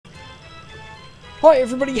Hi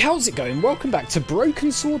everybody, how's it going? Welcome back to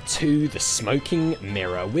Broken Sword 2, The Smoking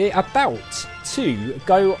Mirror. We're about to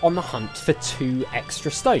go on the hunt for 2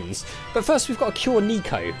 extra stones. But first we've got to cure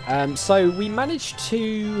Nico. So we managed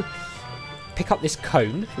to pick up this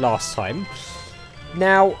cone last time.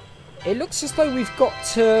 Now, it looks as though we've got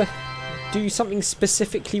to do something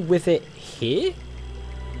specifically with it here.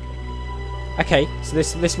 Okay, so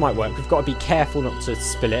this might work. We've got to be careful not to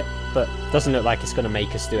spill it, but doesn't look like it's going to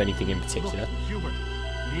make us do anything in particular. Look, Hubert,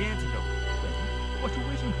 the antidote. What are you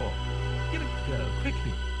waiting for? Get it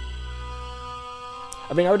quickly.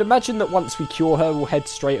 I mean, I would imagine that once we cure her, we'll head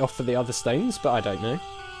straight off for the other stones, but I don't know.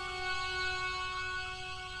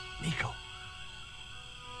 Nico.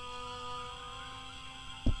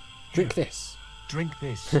 Drink this. Drink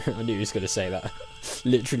this. I knew he was going to say that.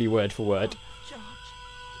 Literally word for word. George,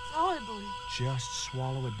 it's horrible. Just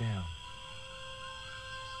swallow it down.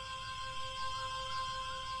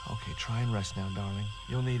 Okay, try and rest now, darling.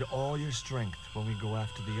 You'll need all your strength when we go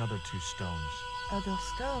after the other 2 stones. Other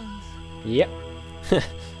stones? Yep. Yep.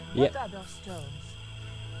 What other stones?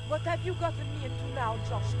 What have you gotten me into now,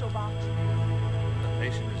 George Stobbart? The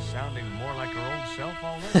patient is sounding more like her old self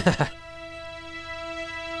already.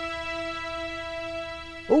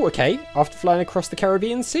 Oh, okay. After flying across the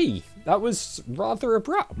Caribbean Sea. That was rather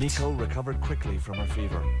abrupt. Nico recovered quickly from her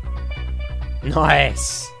fever.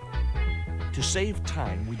 Nice. To save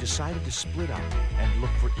time, we decided to split up and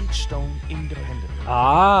look for each stone independently.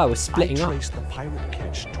 Ah, we're splitting I up. traced the pirate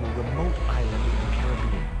Ketch to a remote island in the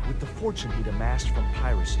Caribbean. With the fortune he'd amassed from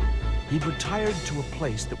piracy, he'd retired to a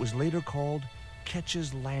place that was later called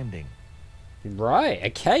Ketch's Landing. Right,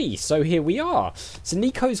 okay, so here we are. So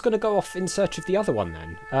Nico's going to go off in search of the other one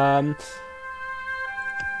then.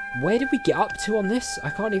 Where did we get up to on this? I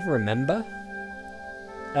can't even remember.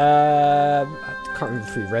 I can't remember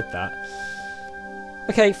if we read that.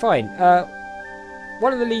 Okay, fine.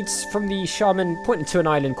 One of the leads from the shaman pointed to an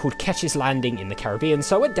island called Ketch's Landing in the Caribbean,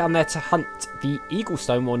 so I went down there to hunt the Eagle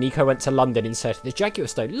Stone while Nico went to London in search of the Jaguar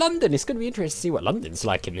Stone. London! It's going to be interesting to see what London's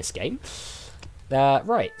like in this game.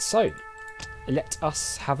 Right, so let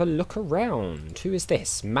us have a look around. Who is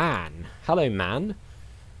this? Man. Hello, man.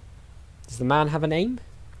 Does the man have a name?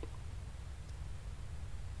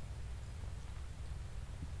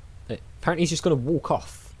 Apparently he's just going to walk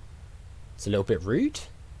off. It's a little bit rude.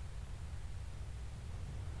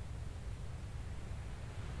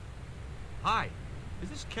 Hi, is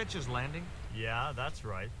this Ketch's Landing? Yeah, that's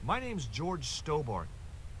right. My name's George Stobbart.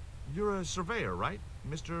 You're a surveyor, right,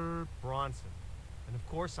 Mr. Bronson. And of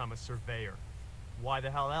course I'm a surveyor. Why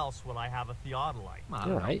the hell else would I have a theodolite? I don't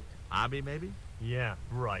know. Alright. Hobby, maybe? Yeah,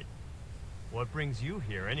 right. What brings you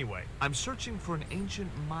here anyway? I'm searching for an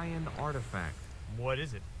ancient Mayan artifact. What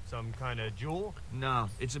is it? Some kind of jewel? No,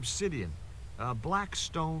 it's obsidian. A black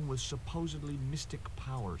stone with supposedly mystic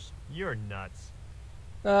powers. You're nuts.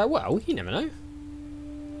 Well, you never know.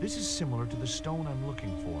 This is similar to the stone I'm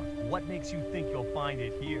looking for. What makes you think you'll find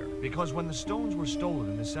it here? Because when the stones were stolen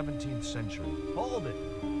in the 17th century... Hold it.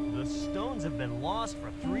 The stones have been lost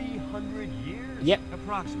for 300 years? Yep.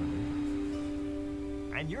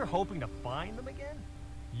 Approximately. And you're hoping to find them again?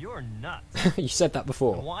 You're nuts. You said that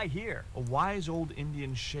before. Why here? A wise old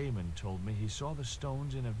Indian shaman told me he saw the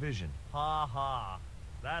stones in a vision. Ha ha.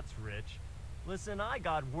 That's rich. Listen, I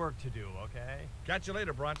got work to do, okay? Catch you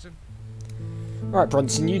later, Bronson. Alright,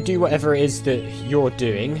 Bronson, you do whatever it is that you're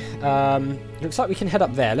doing. Looks like we can head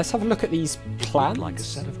up there. Let's have a look at these plans. Like a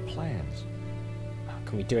set of plans.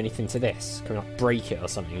 Can we do anything to this? Can we not break it or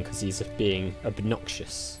something because he's being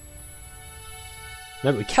obnoxious?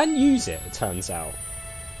 No, but we can use it, it turns out.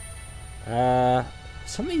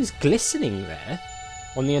 Something's glistening there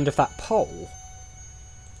on the end of that pole.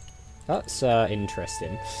 That's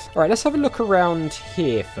interesting. Alright, let's have a look around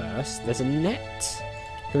here first. There's a net.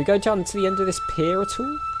 Can we go down to the end of this pier at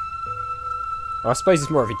all? Oh, I suppose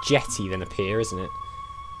it's more of a jetty than a pier, isn't it?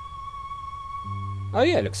 Oh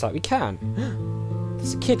yeah, looks like we can.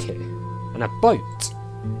 There's a kid here. And a boat.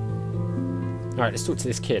 Alright, let's talk to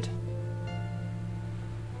this kid.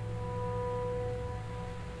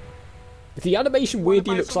 The animation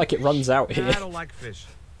weirdly looks like it runs out here. I don't like fish.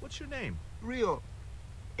 What's your name? Rio.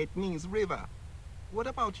 It means river. What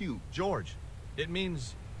about you? George. It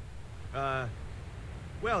means...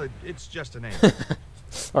 well, it's just a name.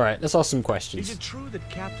 Alright, let's ask some questions. Is it true that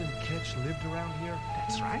Captain Ketch lived around here?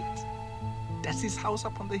 That's right. That's his house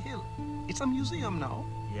up on the hill. It's a museum now.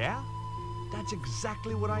 Yeah? That's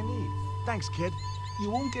exactly what I need. Thanks, kid. You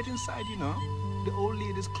won't get inside, you know. The old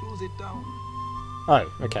ladies close it down. Oh,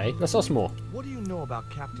 okay. Let's ask more. What do you know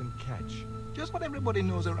about Captain Ketch? Just what everybody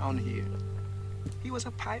knows around here. He was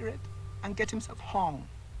a pirate and get himself hung.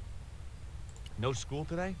 No school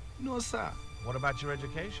today? No, sir. What about your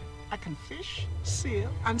education? I can fish, sail,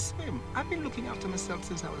 and swim. I've been looking after myself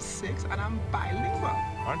since I was 6, and I'm bilingual.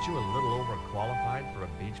 Aren't you a little overqualified for a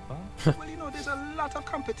beach bum? Well, you know, there's a lot of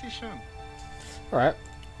competition. Alright.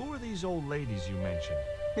 Who are these old ladies you mentioned?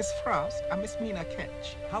 Miss Frost and Miss Mina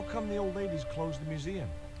Ketch. How come the old ladies closed the museum?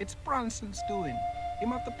 It's Bronson's doing. Him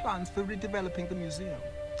have the plans for redeveloping the museum.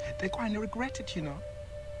 They're going to regret it, you know.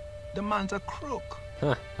 The man's a crook.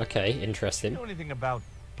 Huh, okay, You interesting. know anything about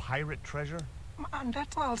pirate treasure? Man,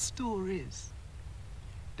 that's all stories.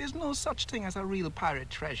 There's no such thing as a real pirate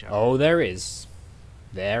treasure. Oh, there is.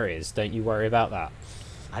 There is. Don't you worry about that.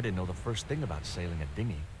 I didn't know the first thing about sailing a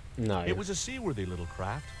dinghy. No. It was a seaworthy little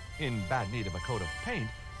craft, in bad need of a coat of paint,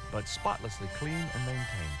 but spotlessly clean and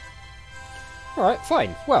maintained. Alright,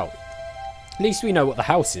 fine. Well, at least we know what the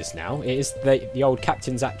house is now. It is the old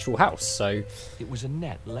captain's actual house, so... It was a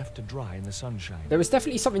net left to dry in the sunshine. There was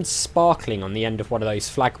definitely something sparkling on the end of one of those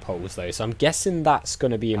flagpoles, though, so I'm guessing that's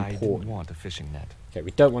going to be I important. didn't want a fishing net. Okay,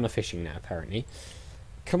 we don't want a fishing net, apparently.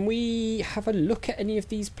 Can we have a look at any of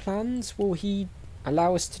these plans? Will he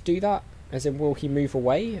allow us to do that? As in, will he move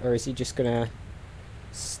away? Or is he just going to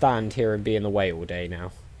stand here and be in the way all day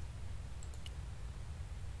now?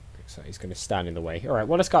 So he's going to stand in the way. Alright,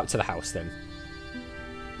 well, let's go up to the house then.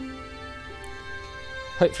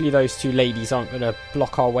 Hopefully those two ladies aren't going to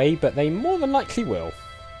block our way, but they more than likely will.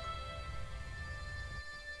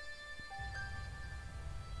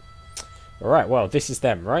 Alright, well, this is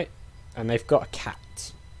them, right? And they've got a cat.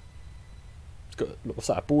 It's got, what's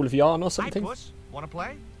that, a ball of yarn or something? Hi, Puss. Want to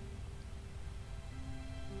play?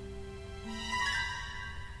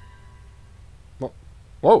 What?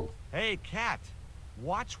 Whoa! Hey, cat.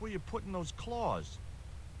 Watch where you're putting those claws.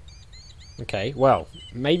 Okay, well,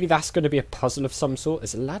 maybe that's going to be a puzzle of some sort.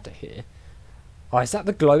 There's a ladder here. Oh, is that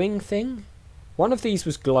the glowing thing? One of these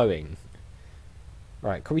was glowing.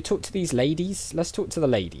 Right, can we talk to these ladies? Let's talk to the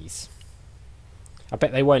ladies. I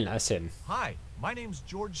bet they won't let us in. Hi, my name's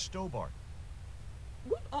George Stobbart.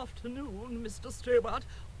 Good afternoon, Mr. Stobbart.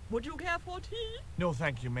 Would you care for tea? No,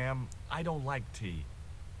 thank you, ma'am. I don't like tea.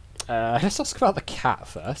 Let's ask about the cat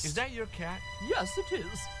first. Is that your cat? Yes, it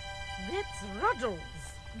is. That's Ruddles.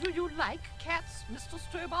 Do you like cats, Mr.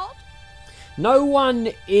 Stobbart? No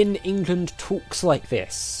one in England talks like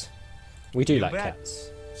this. We do You like bet.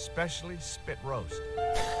 cats. Especially spit roast.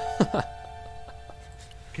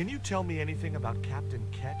 Can you tell me anything about Captain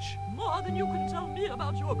Ketch? More than you can tell me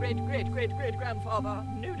about your great-great-great-great-grandfather,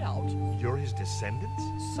 no doubt. You're his descendants?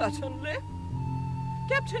 Certainly.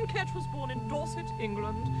 Captain Ketch was born in Dorset,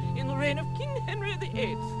 England, in the reign of King Henry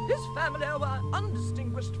VIII. His family were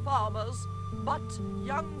undistinguished farmers, but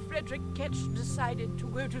young Frederick Ketch decided to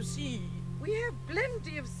go to sea. We have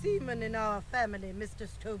plenty of seamen in our family, Mr.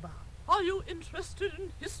 Stobbart. Are you interested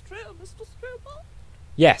in history, Mr. Stobbart?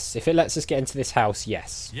 Yes, if it lets us get into this house,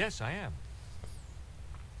 yes. Yes, I am.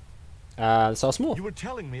 Let's ask more. You were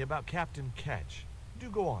telling me about Captain Ketch. Do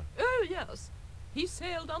go on. Oh, yes. He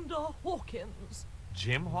sailed under Hawkins.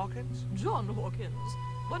 Jim Hawkins? John Hawkins,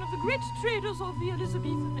 one of the great traders of the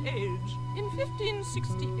Elizabethan age. In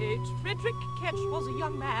 1568, Frederick Ketch was a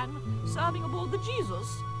young man serving aboard the Jesus,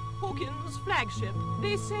 Hawkins' flagship.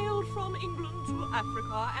 They sailed from England to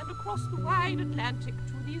Africa and across the wide Atlantic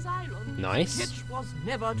to these islands. Nice. Ketch was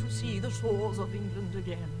never to see the shores of England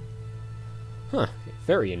again, Huh,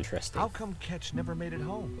 very interesting. How come Ketch never made it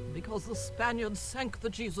home? because the Spaniards sank the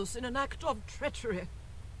Jesus in an act of treachery.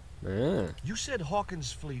 Ah. You said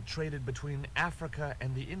Hawkins' fleet traded between Africa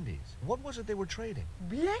and the Indies. What was it they were trading?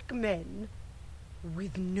 Black men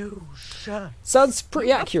with no shirt. Sounds pretty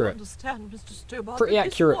You have to accurate. understand, Mr. Stobbart, Pretty that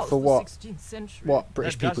this accurate was for the what- 16th century. What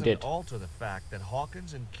British that people doesn't did. alter the fact that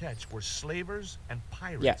Hawkins and Ketch were slavers and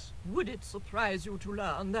pirates. Yeah. Would it surprise you to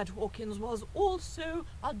learn that Hawkins was also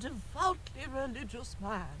a devoutly religious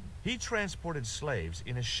man? He transported slaves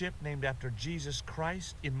in a ship named after Jesus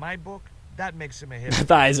Christ. In my book, that makes him a hypocrite.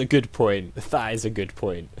 That is a good point. That is a good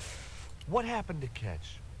point. What happened to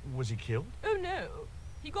Ketch? Was he killed? Oh no,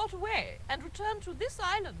 he got away and returned to this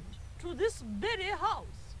island, to this very house.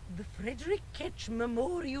 The Frederick Ketch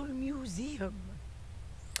Memorial Museum.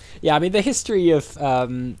 Yeah, I mean, the history of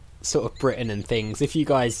sort of Britain and things, if you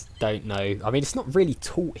guys don't know, I mean, it's not really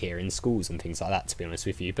taught here in schools and things like that, to be honest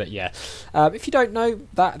with you, but yeah. If you don't know,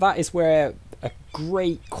 that is where a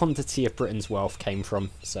great quantity of Britain's wealth came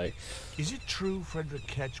from, so... Is it true Frederick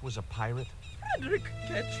Ketch was a pirate? Frederick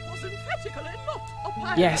Ketch was emphatically not a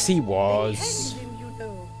pirate. Yes, he They was. hanged him, you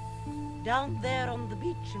know. Down there on the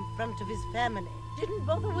beach in front of his family. Didn't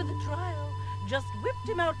bother with a trial. Just whipped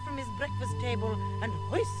him out from his breakfast table and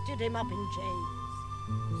hoisted him up in chains.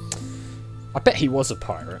 I bet he was a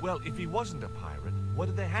pirate. Well, if he wasn't a pirate, what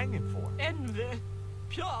did they hang him for? Envy.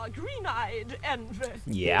 Pure green-eyed envy.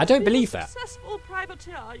 Yeah, I don't believe that. Successful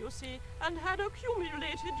privateer, you see, and had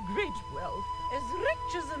accumulated great wealth. As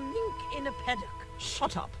rich as a mink in a paddock.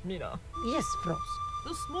 Shut up, Mina. Yes, Frost.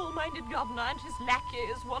 The small-minded governor and his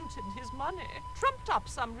lackeys wanted his money, trumped up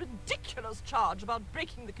some ridiculous charge about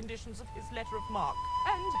breaking the conditions of his letter of marque,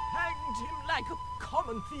 and hanged him like a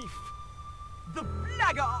common thief. The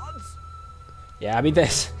blackguards! Yeah, I mean, there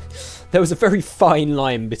was a very fine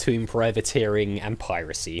line between privateering and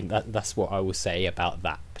piracy. That's what I will say about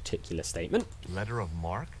that particular statement. Letter of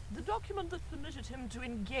marque? The document that permitted him to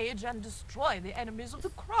engage and destroy the enemies of the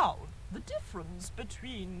crown. The difference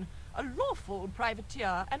between a lawful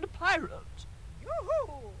privateer and a pirate.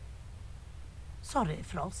 Yoo-hoo! Sorry,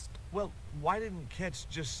 Frost. Well, why didn't Ketch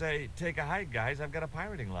just say, take a hike, guys, I've got a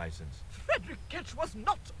pirating license? Frederick Ketch was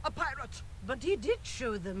not a pirate. But he did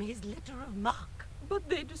show them his letter of marque. But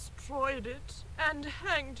they destroyed it and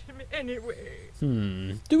hanged him anyway.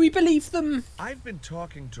 Do we believe them? I've been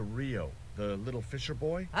talking to Rio, the little fisher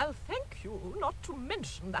boy. I'll thank you not to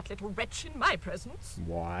mention that little wretch in my presence.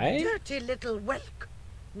 Why? Dirty little whelk.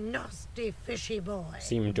 Nasty fishy boy.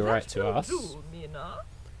 Seemed direct to us. That will do, Mina.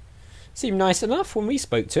 Seemed nice enough when we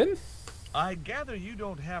spoke to him. I gather you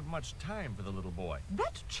don't have much time for the little boy.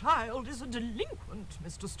 That child is a delinquent,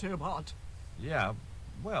 Mr. Stobbart. Yeah,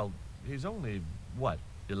 well, he's only, what,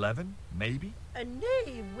 11, maybe? A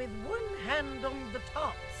knave with one hand on the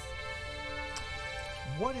tops.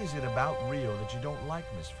 What is it about Rio that you don't like,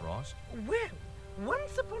 Miss Frost? Well,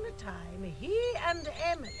 once upon a time, he and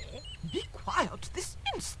Emily... Be quiet this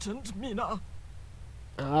instant, Mina.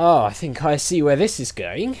 Oh, I think I see where this is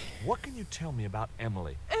going. What can you tell me about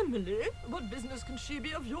Emily? Emily? What business can she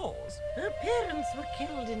be of yours? Her parents were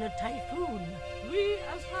killed in a typhoon. We,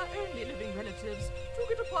 as her only living relatives,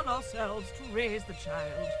 took it upon ourselves to raise the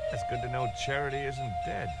child. That's good to know Charity isn't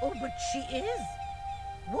dead. Oh, but she is.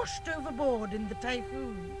 Washed overboard in the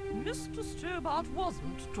typhoon. Mr. Stobbart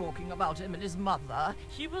wasn't talking about Emily's mother.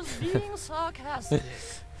 He was being sarcastic.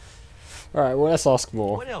 Alright, well, let's ask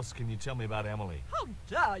more. What else can you tell me about Emily? How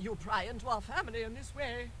dare you pry into our family in this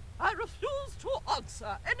way? I refuse to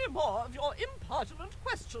answer any more of your impertinent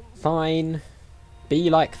questions. Fine. Be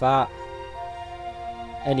like that.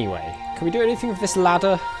 Anyway, can we do anything with this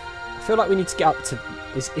ladder? I feel like we need to get up to...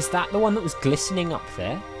 Is that the one that was glistening up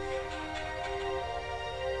there?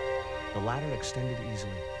 The ladder extended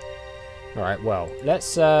easily. Alright, well,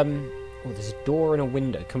 let's... Oh, there's a door and a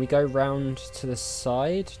window. Can we go round to the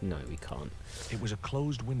side? No, we can't. It was a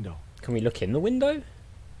closed window. Can we look in the window?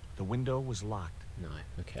 The window was locked. No,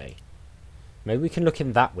 okay. Maybe we can look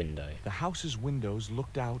in that window. The house's windows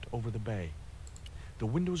looked out over the bay. The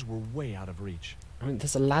windows were way out of reach. I mean,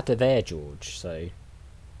 there's a ladder there, George, so...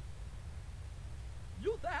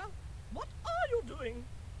 You there? What are you doing?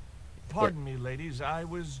 Pardon me, ladies. I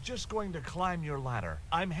was just going to climb your ladder.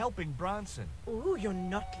 I'm helping Bronson. Oh, you're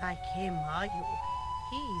not like him, are you?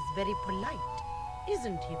 He's very polite,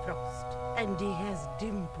 isn't he, Frost? And he has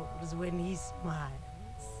dimples when he smiles.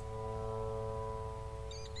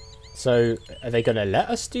 So, are they going to let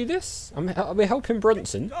us do this? Are we helping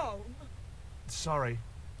Bronson? Down. Sorry.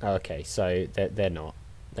 Oh, okay, so they're not.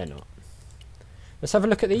 They're not. Let's have a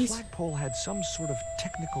look at The these. flagpole had some sort of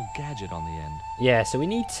technical gadget on the end. Yeah, so we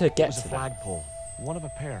need to It get was a to that. flagpole. One of a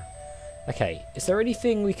pair. Okay, is there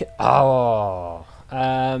anything we could... Oh,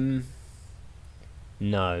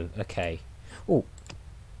 no, okay. Oh,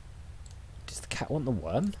 does the cat want the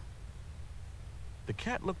worm? The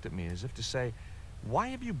cat looked at me as if to say, why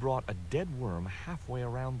have you brought a dead worm halfway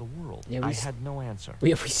around the world? Yeah, I had no answer.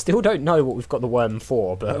 We still don't know what we've got the worm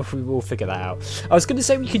for, but we will figure that out. I was going to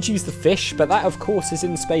say we could use the fish, but that, of course, is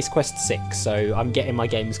in Space Quest 6, so I'm getting my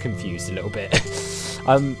games confused a little bit.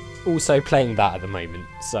 I'm also playing that at the moment,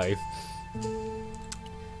 so...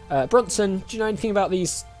 Bronson, do you know anything about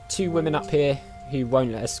these two women up here who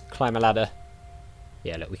won't let us climb a ladder?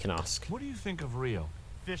 Yeah, look, we can ask. What do you think of Rio?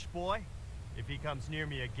 Fish boy, if he comes near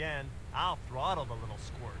me again, I'll throttle the little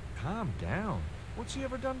squirt. Calm down. What's he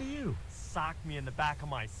ever done to you? Sock me in the back of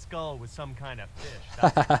my skull with some kind of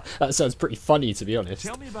fish. That's That sounds pretty funny, to be honest.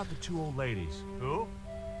 Tell me about the two old ladies. Who?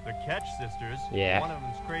 The Ketch sisters. Yeah. One of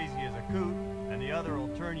them's crazy as a coot, and the other will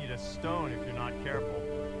turn you to stone if you're not careful.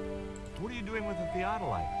 What are you doing with the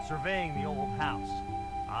theodolite? Surveying the old house.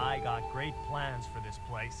 I got great plans for this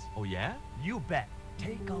place. Oh, yeah? You bet.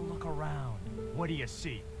 Take a look around. What do you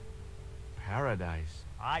see? Paradise.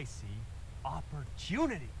 I see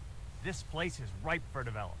opportunity. This place is ripe for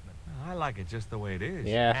development. I like it just the way it is.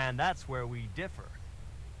 Yeah. And that's where we differ.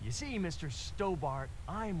 You see, Mr. Stobbart,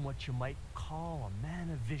 I'm what you might call a man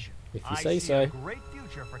of vision. If you I say see so. a great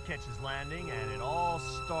future for Ketch's Landing, and it all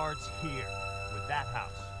starts here, with that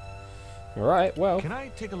house. Alright, well. Can I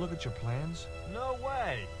take a look at your plans? No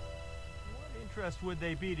way. What interest would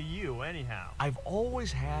they be to you, anyhow? I've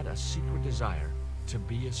always had a secret desire to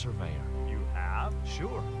be a surveyor. You have?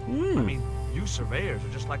 Sure. I mean, you surveyors are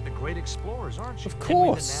just like the great explorers, aren't you? Of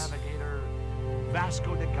course. Henry the Navigator,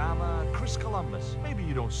 Vasco da Gama, Chris Columbus. Maybe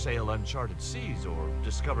you don't sail uncharted seas or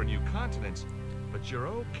discover new continents, but you're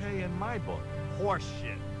okay in my book.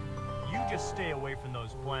 Horseshit. You just stay away from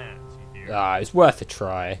those plans, you hear? Ah, it's worth a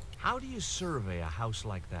try. How do you survey a house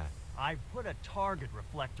like that? I put a target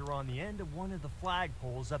reflector on the end of one of the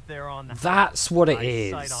flagpoles up there on the That's what it I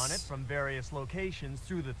is. sight on it from various locations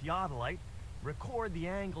through the theodolite, record the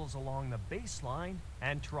angles along the baseline,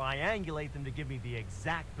 and triangulate them to give me the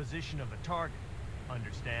exact position of the target.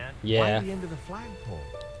 Understand? Yeah. Why the end of the flagpole?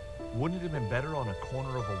 Wouldn't it have been better on a corner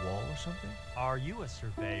of a wall or something? Are you a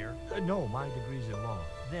surveyor? No, my degree's in law.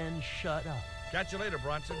 Then shut up. Catch you later,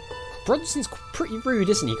 Bronson. Bronson's pretty rude,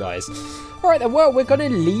 isn't he, guys? Alright then, well, we're going to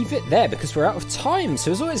leave it there because we're out of time.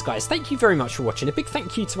 So as always, guys, thank you very much for watching. A big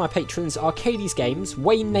thank you to my patrons, Arcades Games,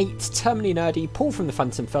 Wayne Nate, Terminally Nerdy, Paul from the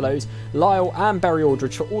Phantom Fellows, Lyle and Barry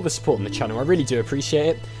Aldridge for all the support on the channel. I really do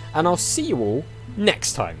appreciate it. And I'll see you all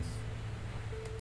next time.